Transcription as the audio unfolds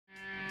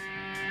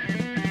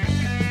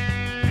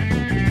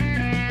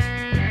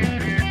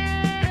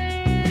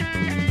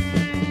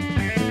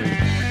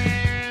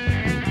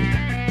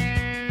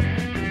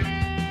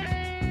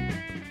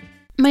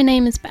My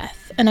name is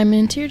Beth, and I'm an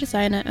interior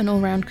designer and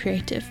all-round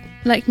creative.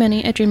 Like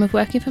many, I dream of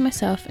working for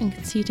myself and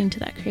conceding to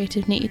that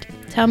creative need.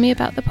 Tell Me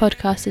About the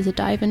podcast is a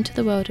dive into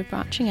the world of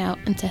branching out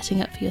and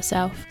setting up for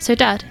yourself. So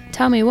Dad,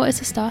 tell me, what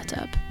is a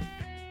startup?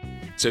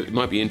 So it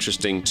might be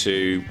interesting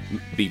to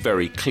be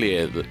very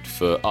clear that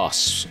for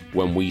us,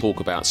 when we talk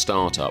about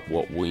startup,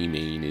 what we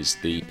mean is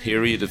the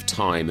period of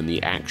time and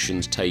the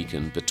actions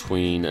taken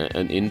between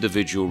an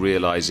individual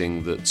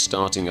realising that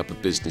starting up a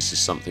business is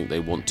something they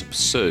want to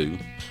pursue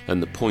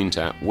and the point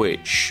at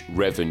which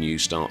revenue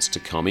starts to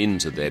come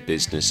into their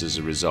business as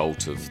a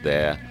result of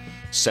their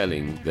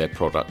selling their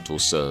product or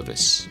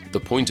service. The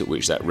point at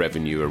which that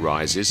revenue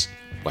arises,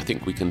 I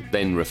think we can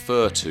then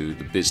refer to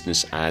the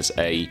business as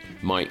a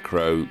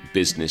micro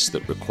business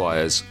that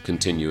requires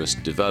continuous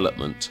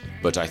development,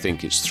 but I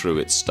think it's through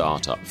its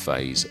startup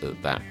phase at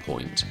that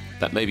point.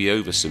 That may be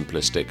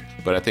oversimplistic,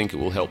 but I think it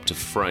will help to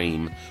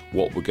frame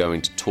what we're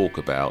going to talk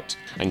about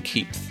and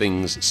keep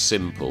things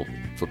simple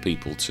for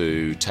people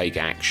to take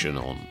action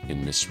on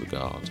in this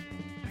regard.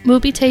 We'll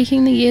be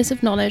taking the years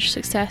of knowledge,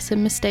 success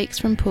and mistakes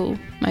from Paul,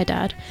 my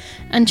dad,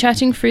 and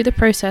chatting through the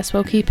process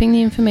while keeping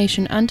the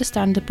information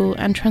understandable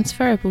and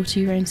transferable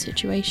to your own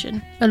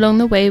situation. Along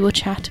the way, we'll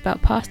chat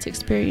about past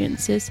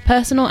experiences,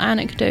 personal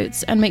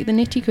anecdotes, and make the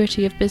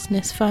nitty-gritty of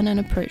business fun and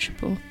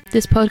approachable.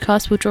 This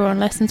podcast will draw on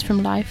lessons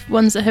from life,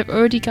 ones that have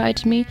already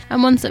guided me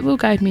and ones that will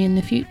guide me in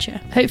the future.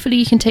 Hopefully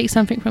you can take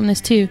something from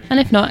this too, and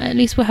if not, at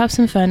least we'll have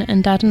some fun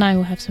and Dad and I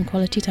will have some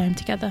quality time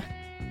together.